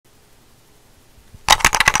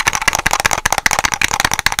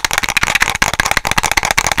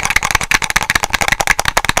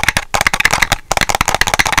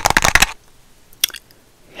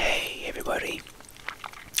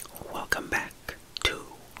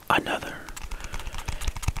another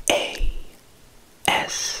ASMR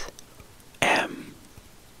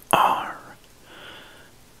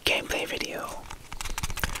gameplay video.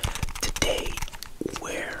 Today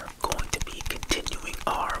we're going to be continuing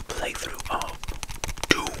our playthrough of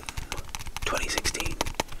Doom 2016.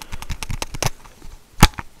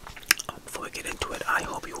 Before we get into it, I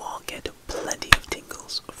hope you all get plenty of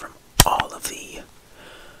tingles from all of the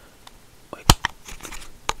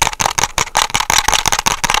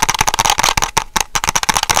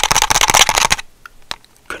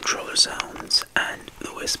controller sounds and the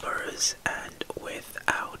whispers, and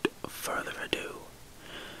without further ado,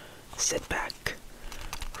 sit back,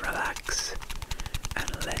 relax,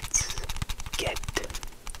 and let's get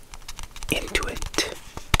into it.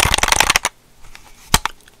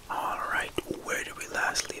 Alright, where did we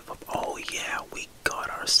last leave up? Oh yeah, we got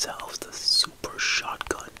ourselves the super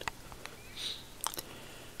shotgun.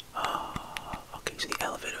 Okay, so the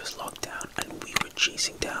elevator is locked down and we were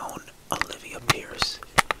chasing down Olivia Pierce.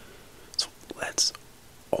 So let's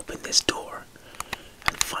open this door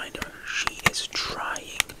and find her. She is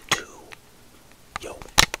trying to... Yo.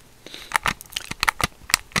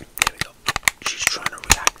 There we go. She's trying to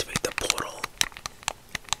reactivate the portal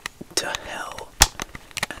to hell.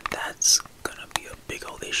 And that's gonna be a big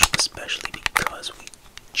old issue, especially because we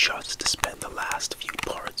just spent the last few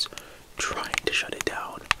parts trying to shut it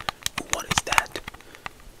down. What is that?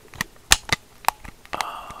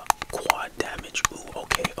 Quad damage. Ooh,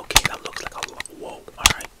 okay, that looks like a lot. Whoa,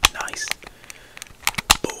 alright, nice.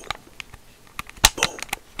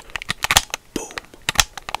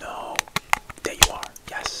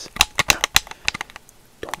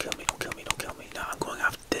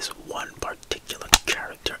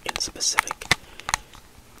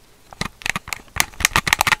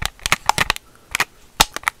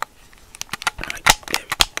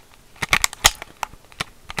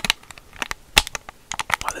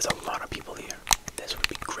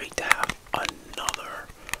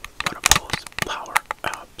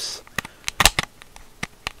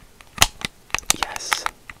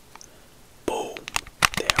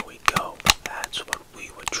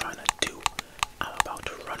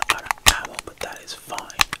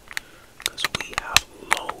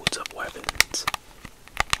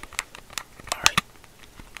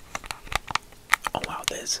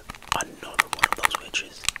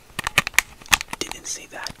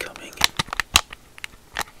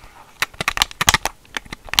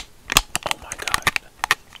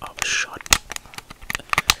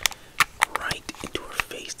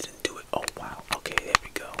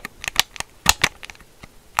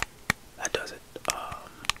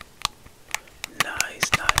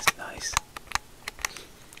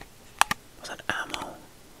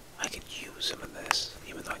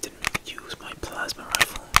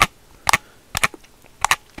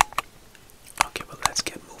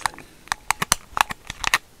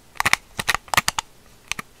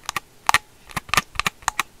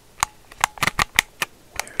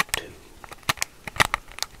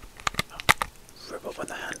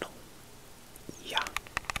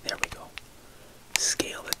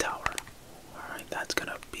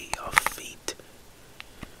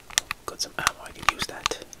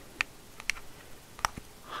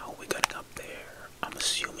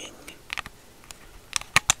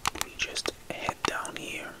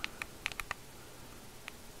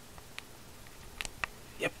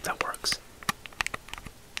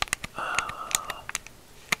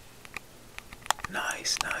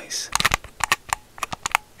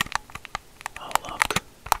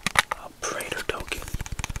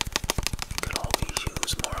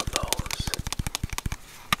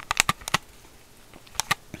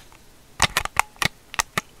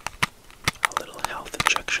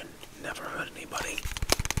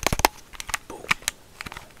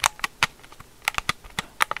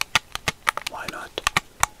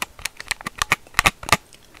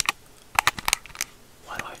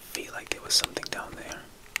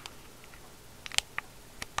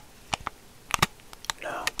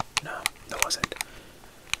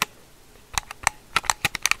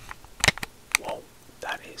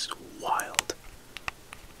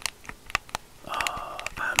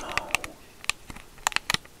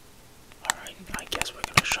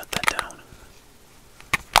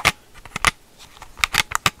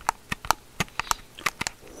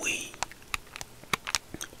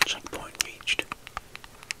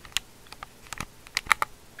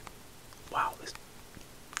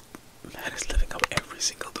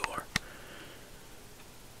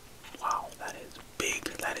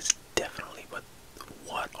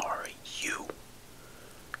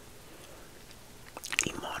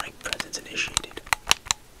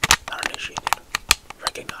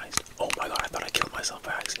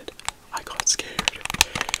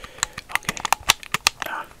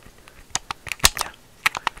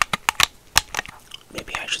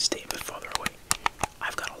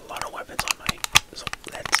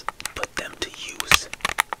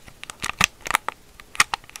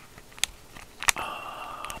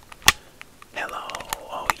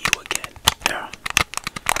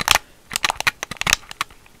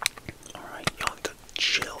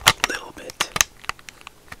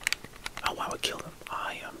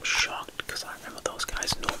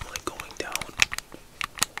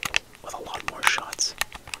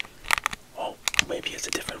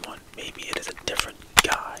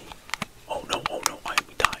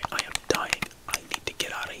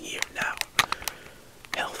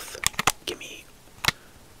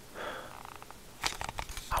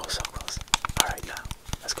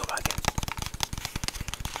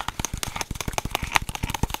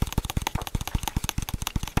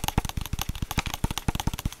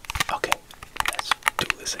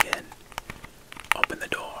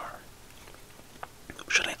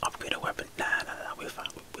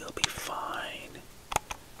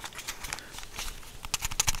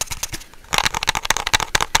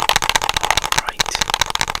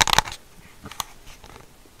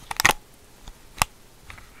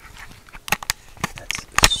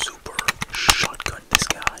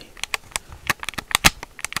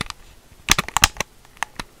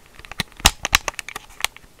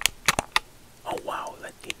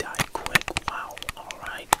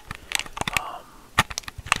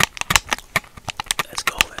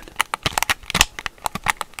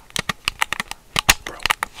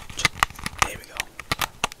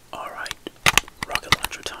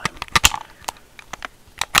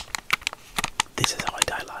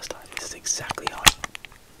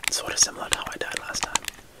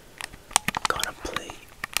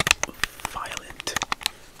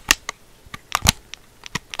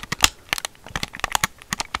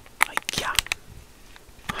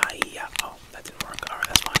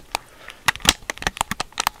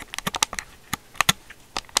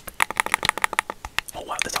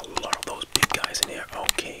 guys in here.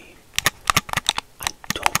 Okay. I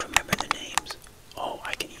don't remember the names. Oh,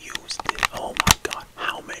 I can use this. Oh my god.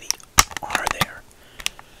 How many are there?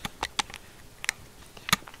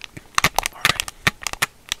 Alright.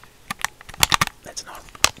 Let's not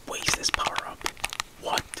waste this power up.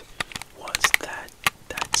 What was that?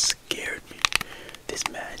 That scared me. This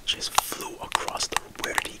man just flew across the room.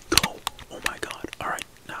 Where did he go? Oh my god. Alright.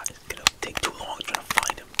 Nah, it's gonna take too long trying to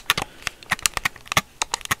find him.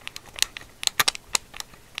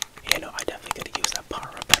 You know, I definitely gotta use that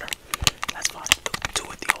power up better. That's fine. Do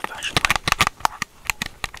it the old-fashioned way.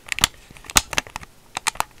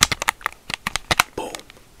 Boom.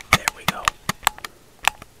 There we go.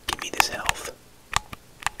 Give me this health.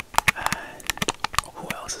 And who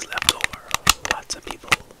else is left over? Lots of people.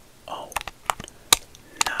 Oh.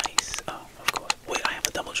 Nice. Oh, of course. Wait, I have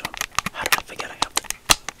a double jump. How did I forget I have that?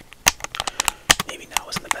 Maybe now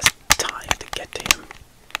isn't the best time to get to him.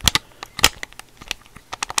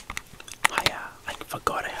 I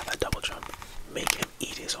forgot I have that double jump. Make him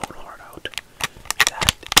eat his own heart out.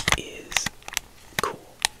 That is cool.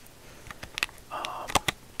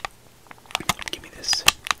 Give me this.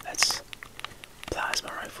 Let's plasma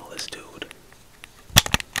rifle this dude.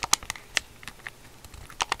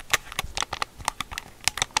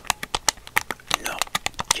 No.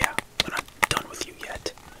 Yeah, we're not done with you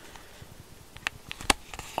yet.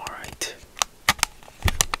 Alright.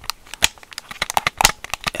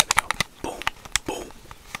 There we go. Boom. Boom.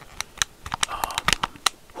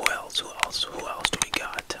 Who else? Who else do we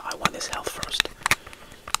got? I want this health first.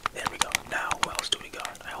 There we go. Now, who else do we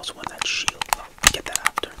got? I also want that shield. I'll get that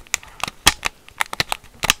after.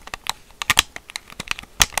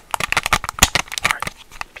 Alright.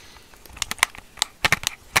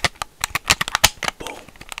 Boom.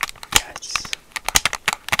 Yes.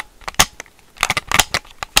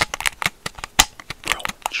 Bro,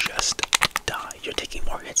 just die. You're taking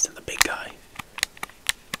more hits than the big guy.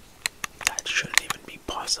 That shouldn't even be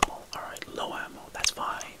possible. Alright, low ammo. That's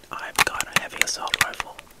fine. I've got a heavy assault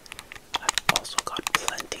rifle. I've also got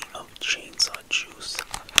plenty of chainsaw juice.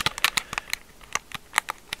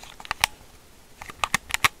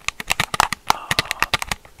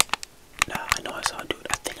 Nah, I know I saw a dude.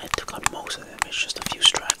 I think I took out most of them. It's just a few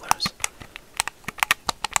stragglers.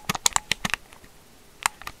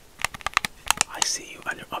 I see you,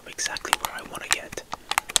 and you're up exactly where I want to get.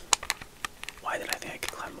 Why did I think I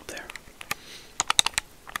could climb up there?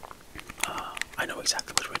 I know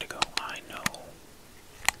exactly which way to go. I know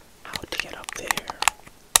how to get up there.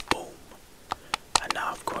 Boom. And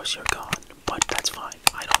now, of course, you're gone. But that's fine.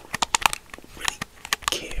 I don't really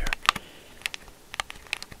care.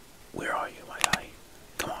 Where are you, my guy?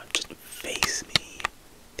 Come on, just face me.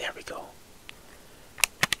 There we go.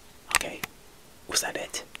 Okay. Was that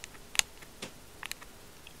it?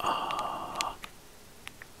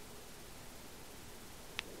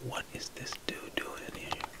 What is this dude doing in here?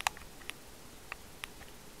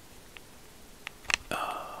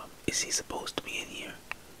 Is he supposed to be in here?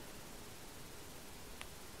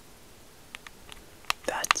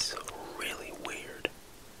 That's really weird.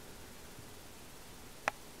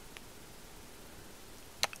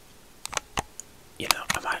 You know,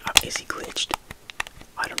 is he glitched?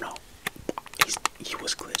 I don't know. He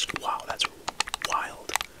was glitched. Wow, that's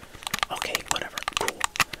wild. Okay, whatever. Cool.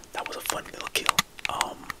 That was a fun little kill.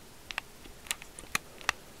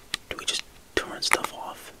 Do we just turn stuff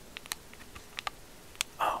off?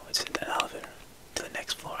 Oh, it's in the elevator to the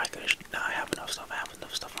next floor. Nah, I have enough stuff. I have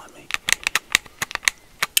enough stuff on me.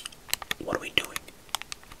 What are we doing?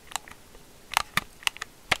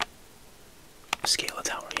 Scale the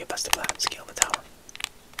tower. Yep, that's the plan. Scale the tower.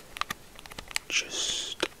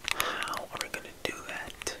 Just how are we gonna do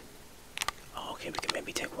that? Oh, okay, we can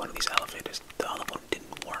maybe take one of these elevators. The other one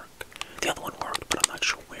didn't work. The other one worked, but I'm not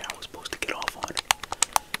sure where I was supposed to get off on.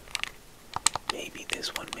 Maybe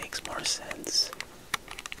this one makes more sense.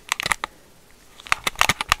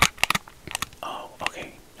 Oh,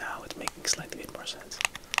 okay. Now it's making slightly bit more sense.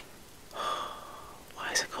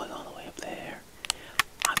 Why is it going all the way up there?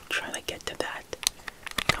 I'm trying to get to that.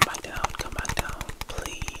 Come back down,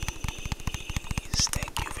 please.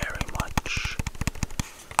 Thank you very much.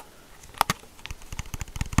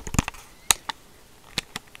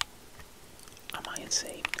 Am I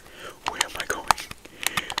insane? Where am I going?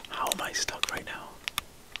 How am I stuck right now?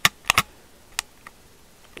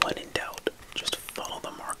 When in doubt, just follow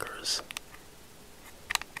the markers.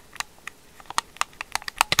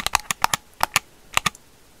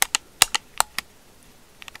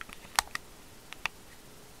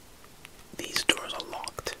 These doors are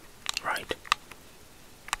locked, right?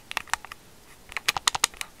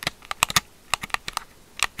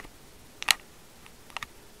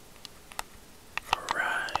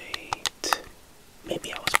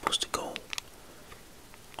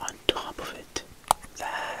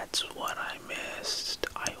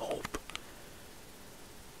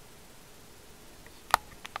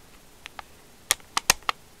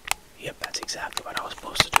 exactly what I was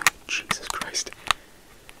supposed to do. Jesus Christ.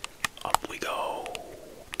 Up we go.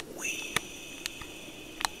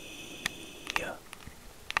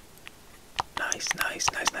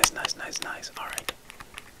 Nice. Alright.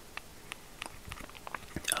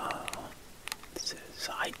 This is.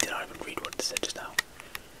 I did not even read what it said just now.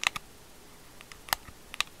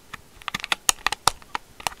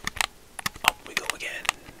 Up we go again.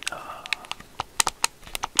 No. I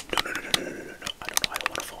don't know. I don't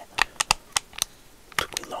want to fall.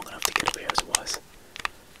 Took me long enough to get up here as it was.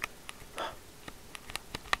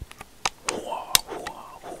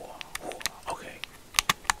 Okay.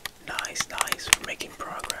 Nice. We're making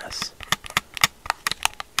progress.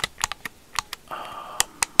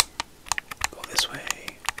 Go this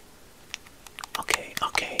way. Okay.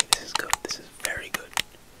 This is good. This is very good.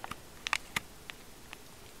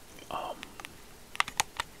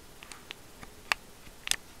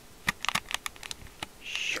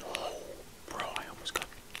 Bro, I almost got.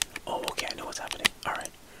 Oh, okay. I know what's happening. All right.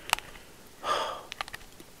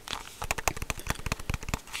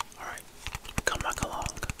 Alright, come back along.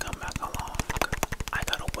 I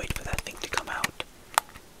gotta wait for that thing to come out.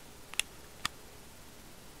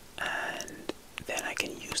 And then I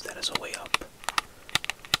can use that as a way up.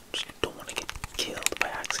 Just don't want to get killed by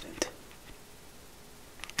accident.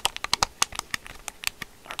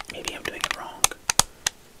 Or maybe I'm doing it wrong.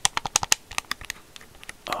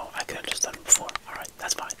 Oh, I could have just done it before. Alright,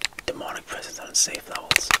 that's fine. Demonic presence on safe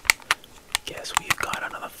levels. Guess we've got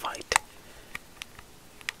another fight.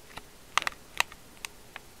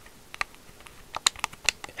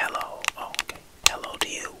 Hello. Oh, okay. Hello to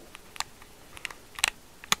you.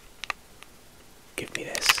 Give me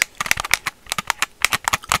this.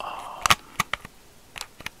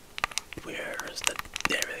 Where's the...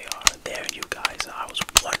 There they are. There you guys are. I was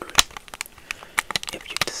wondering if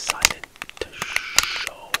you decided to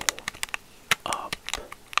show up.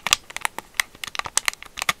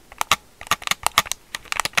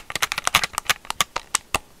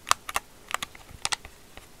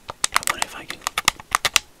 I wonder if I can...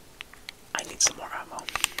 I need some more ammo.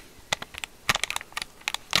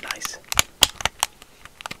 Nice.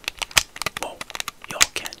 Whoa, y'all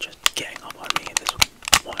can't just gang up on me in this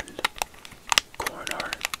one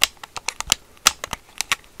corner.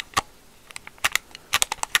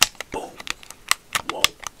 Boom. Whoa.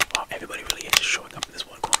 Wow, everybody really is just showing up in this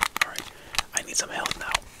one corner. Alright. I need some health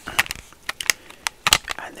now.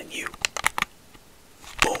 And then you.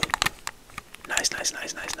 Boom. Nice.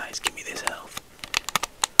 Give me this health.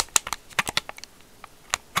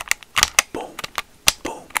 Boom.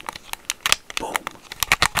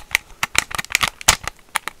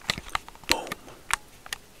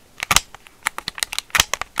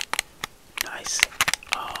 Nice.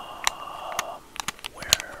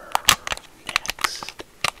 Where next?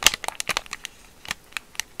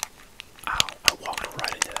 Ow, I walked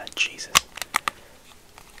right into that. Jesus.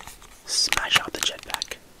 Smash out the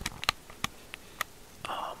jetpack.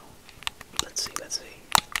 Let's see.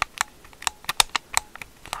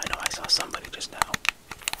 I know I saw somebody just now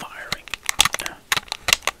firing.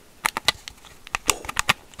 Boom.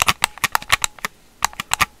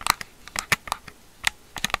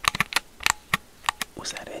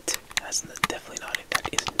 Was that it? That's definitely not it. That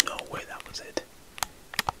is no way that was it.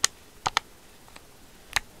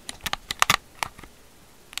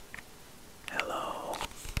 Hello.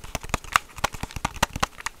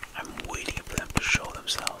 I'm waiting for them to show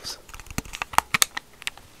themselves.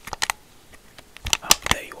 Oh,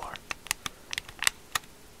 there you are.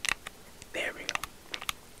 There we go.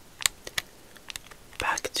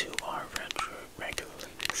 Back to our regularly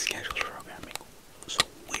scheduled programming. So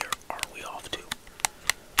where are we off to?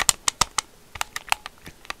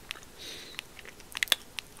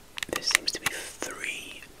 There seems to be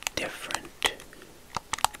 3 different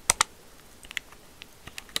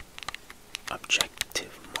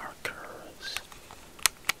objective markers.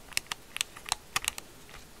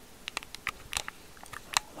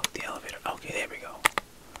 Look, the elevator. Okay, there we go.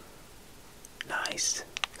 Nice.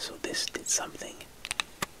 So this did something.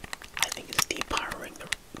 I think it's depowering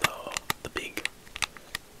the big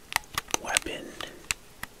weapon.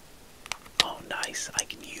 Oh, nice. I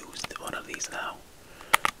can use one of these now.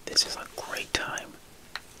 This is a great time.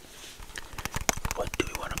 What do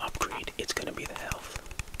we want to upgrade? It's going to be the health.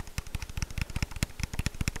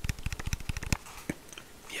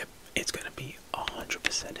 Yep, it's going to be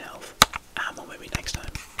 100% health. Ammo maybe next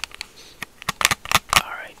time.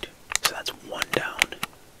 Alright, so that's 1 down.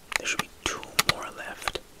 There should be 2 more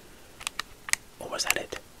left. Or was that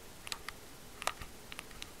it?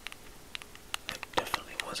 That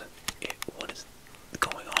definitely wasn't it. What is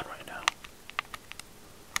going on right now?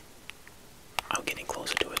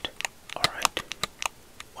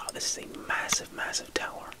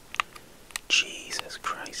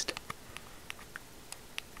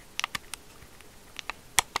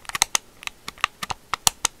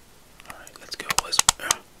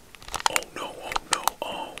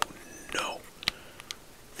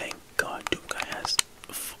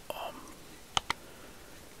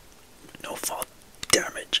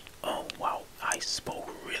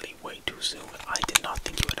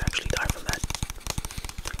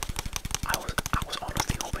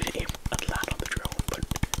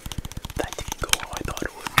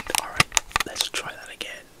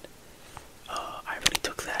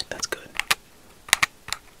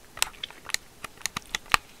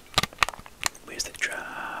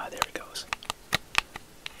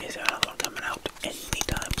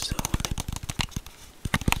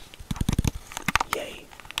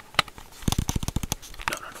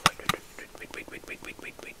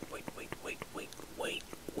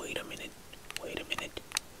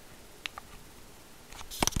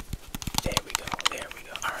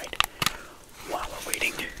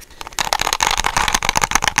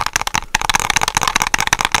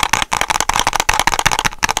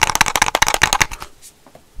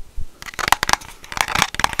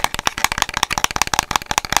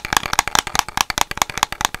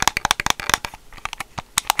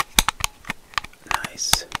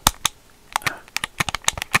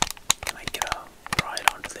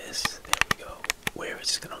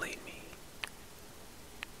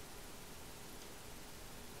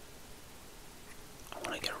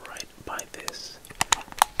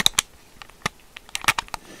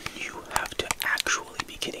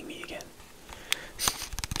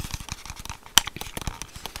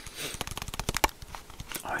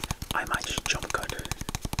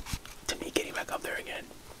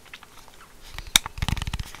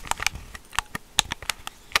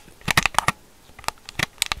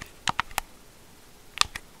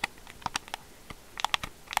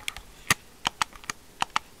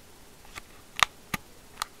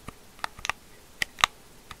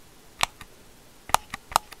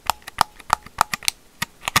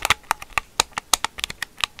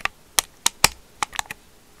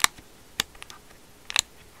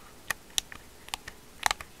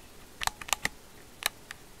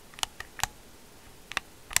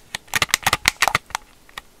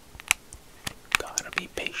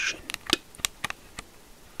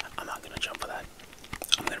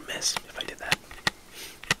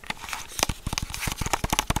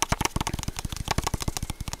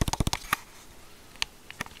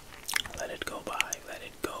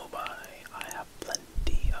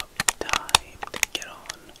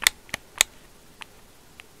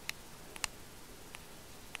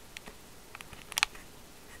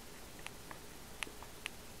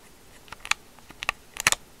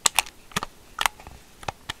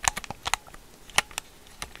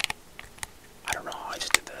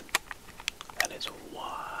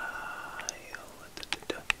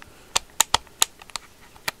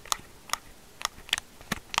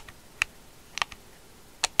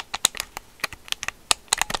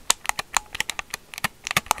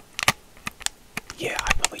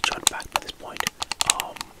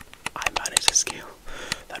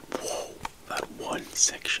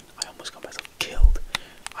 section. I almost got myself killed.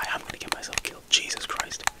 I am gonna get myself killed. Jesus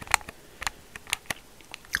Christ.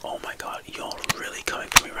 Oh my god, y'all really coming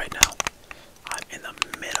for me right now. I'm in the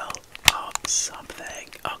middle of something.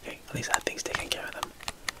 Okay, at least that thing's taking care of them.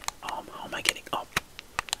 How am I getting up?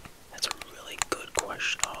 That's a really good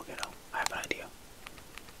question. Oh, okay, no, I have an idea.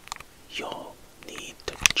 Y'all need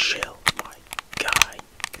to chill, my guy.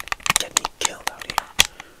 Get me killed out here.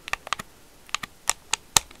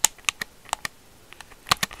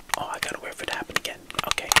 Oh, I gotta wait for it to happen again.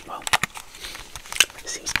 Okay, well, there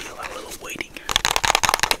seems to be a little waiting.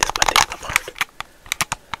 This might take the part.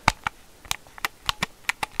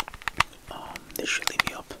 This should lead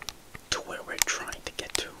me up to where we're trying to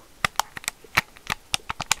get to.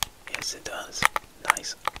 Yes, it does.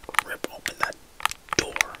 Nice. Rip open that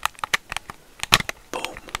door.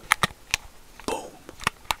 Boom. Boom.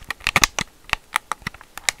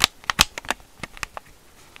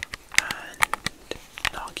 And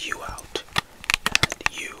knock you out.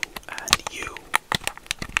 And you. And you.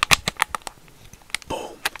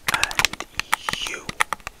 Boom. And you.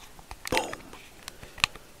 Boom.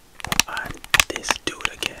 And this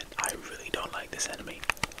dude again. I really don't like this enemy.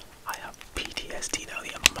 I have PTSD now,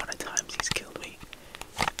 the amount of times he's killed me.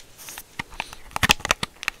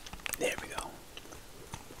 There we go.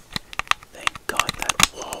 Thank God that.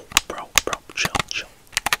 Whoa, bro, chill, chill.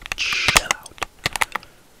 Chill out.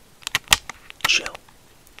 Chill.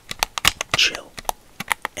 Chill.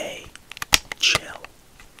 Chill.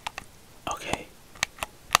 Okay.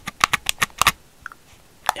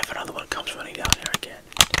 If another one comes running down here again,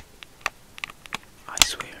 I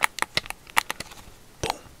swear.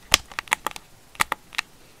 Boom.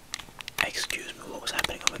 Excuse me, what was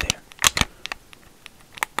happening over there?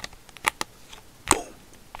 Boom.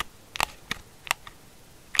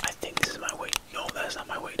 I think this is my way. No, that's not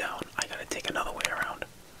my way down. I gotta take another way around.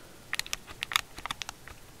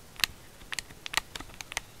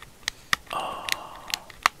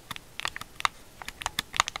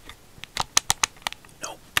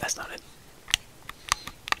 Nope, that's not it.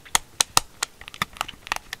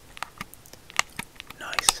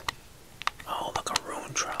 Nice. Oh, look, a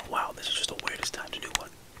rune trial. Wow, this is just the weirdest time to do one.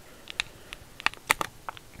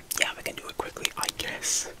 Yeah, we can do it quickly, I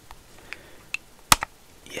guess.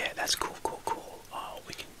 Yeah, that's cool.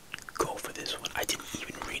 We can go for this one. I didn't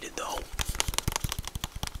even read it though.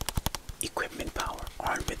 Equipment power.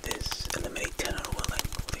 Armed with this, eliminate 10 unwilling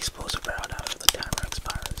with explosive round after the timer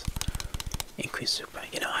expires. Increase super.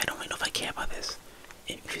 You know, I don't really know if I care about this.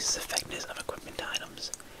 Increases effectiveness of equipment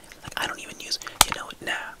items. Like, I don't even use. You know what?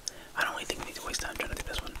 Nah. I don't really think we need to waste time trying to do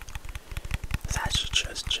this one. That's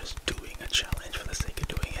just doing a challenge for the sake of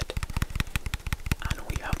doing it. I know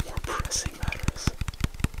we have more pressing matters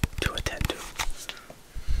to attend to.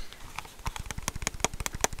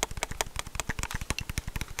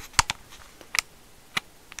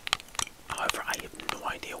 However, I have no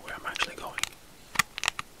idea where I'm actually going.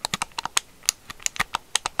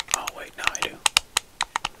 Oh wait, now I do.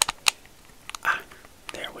 Ah,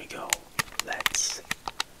 there we go. Let's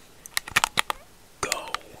go.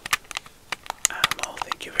 Ammo,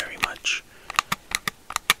 thank you very much.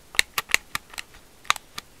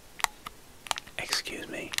 Excuse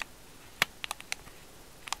me.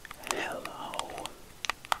 Hello.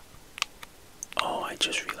 Oh, I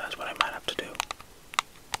just realized what I might have to do.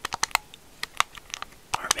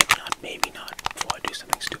 Or maybe not, before I do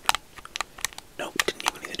something stupid. Nope, didn't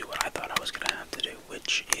even need to do what I thought I was gonna have to do,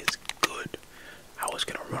 which is good. I was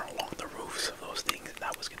gonna run along the roofs of those things, and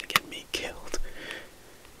that was gonna get me killed.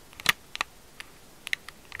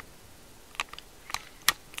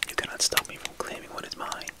 You cannot stop me from claiming what is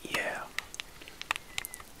mine. Yeah.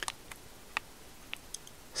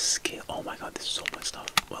 Skill. Oh my god, there's so much stuff.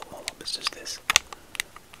 Well, hold on, it's just this.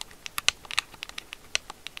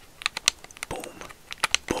 Boom.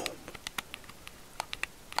 Boom.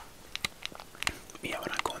 Yeah, we're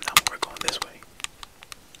not going that way, we're going this way.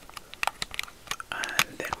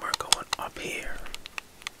 And then we're going up here.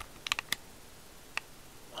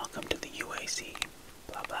 Welcome to the UAC.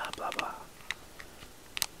 Blah, blah, blah, blah.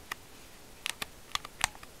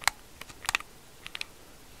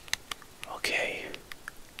 Okay.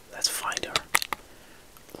 Let's find her.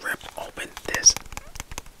 Rip open this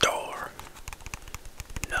door.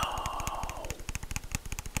 No.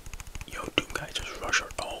 Yo, Doom guy, just rush her.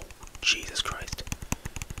 Oh, Jesus Christ.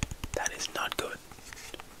 That is not good.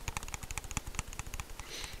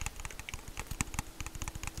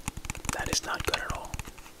 That is not good at all.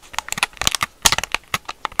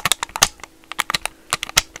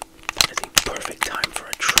 That is a perfect time for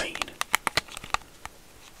a train.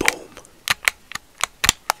 Boom.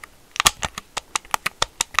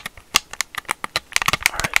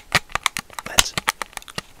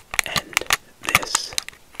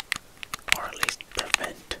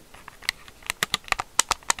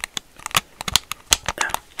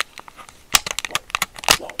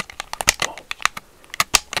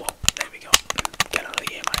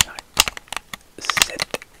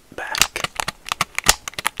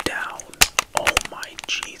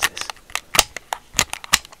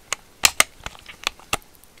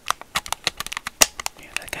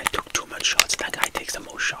 shots. That guy takes the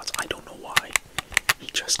most shots. I don't know why. He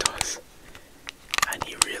just does. And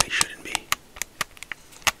he really shouldn't be.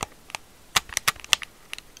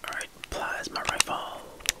 Alright, plasma rifle.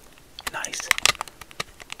 Nice.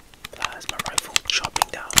 Plasma rifle chopping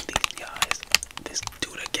down these guys. This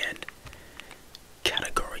dude again.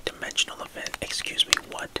 Category dimensional event. Excuse me,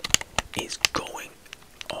 what is going?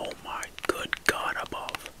 Oh my good God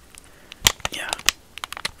above. Yeah.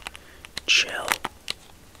 Chill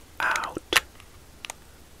out.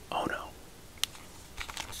 Oh no.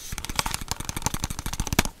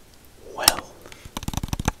 Well,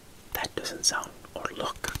 that doesn't sound or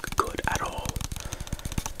look good at all.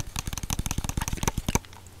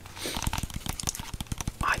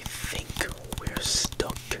 I think we're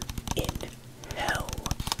stuck in hell,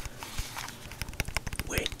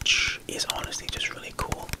 which is honestly just really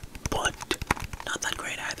cool, but not that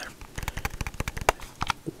great either.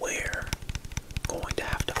 We're going to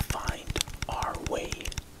have to find our way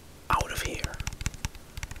out of here.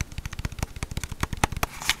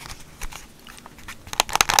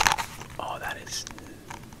 Oh, that is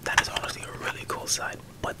honestly a really cool side,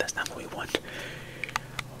 but that's not what we want.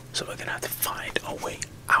 So we're gonna have to find a way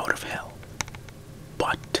out of hell.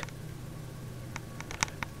 But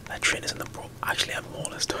that train is in the actually I have more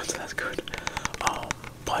list, so that's good.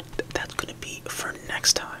 But that's gonna be for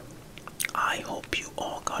next time. I hope you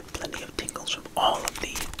all got plenty of tingles from all of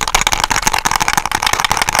the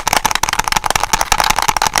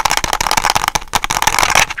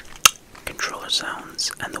controller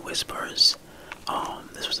sounds and the whispers.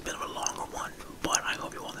 This was a bit of a longer one, but I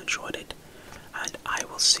hope you all enjoyed it, and I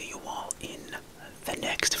will see you all in the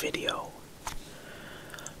next video.